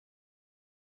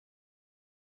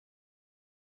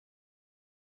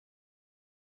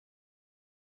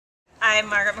I'm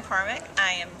Margaret McCormick.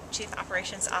 I am Chief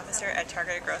Operations Officer at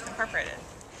Targeted Growth Incorporated.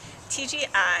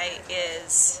 TGI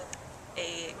is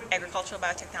an agricultural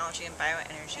biotechnology and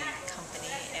bioenergy company,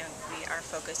 and we are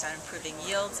focused on improving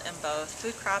yields in both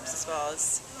food crops as well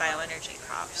as bioenergy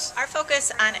crops. Our focus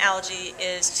on algae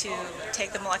is to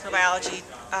take the molecular biology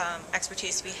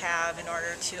expertise we have in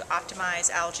order to optimize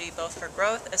algae both for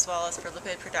growth as well as for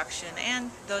lipid production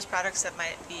and those products that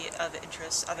might be of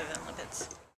interest other than lipids.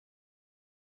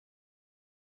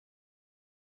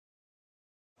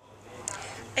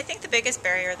 I think the biggest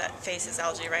barrier that faces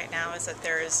algae right now is that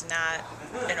there is not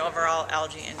an overall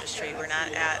algae industry. We're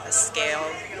not at a scale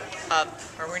up,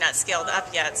 or we're not scaled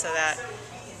up yet, so that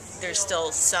there's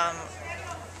still some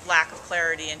lack of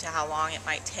clarity into how long it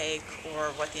might take or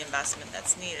what the investment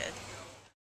that's needed.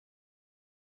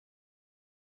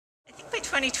 I think by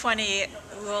 2020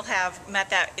 we'll have met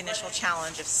that initial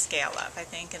challenge of scale up. I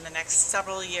think in the next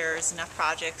several years enough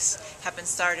projects have been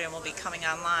started and will be coming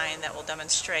online that will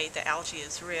demonstrate that algae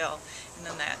is real, and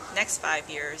then that next 5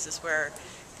 years is where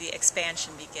the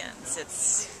expansion begins.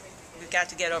 We've got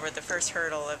to get over the first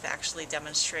hurdle of actually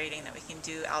demonstrating that we can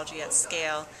do algae at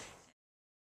scale.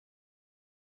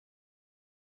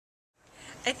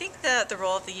 I think that the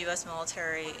role of the U.S.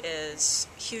 military is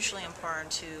hugely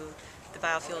important to the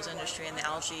biofuels industry and the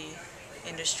algae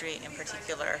industry in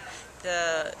particular.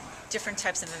 The different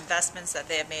types of investments that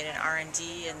they have made in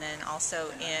R&D and then also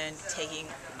in taking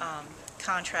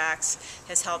contracts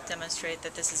has helped demonstrate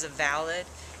that this is a valid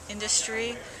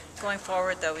industry. Going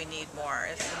forward, though, we need more.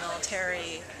 If the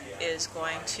military is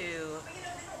going to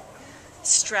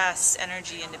stress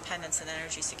energy independence and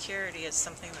energy security as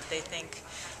something that they think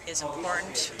is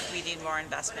important, we need more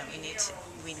investment.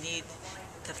 We need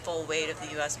the full weight of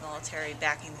the U.S. military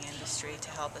backing the industry to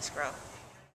help us grow.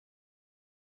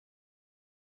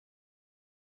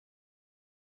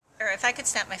 Or if I could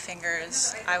snap my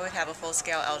fingers, I would have a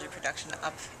full-scale algae production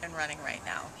up and running right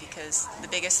now, because the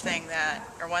biggest thing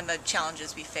or one of the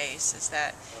challenges we face is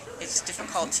that it's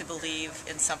difficult to believe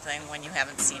in something when you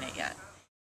haven't seen it yet.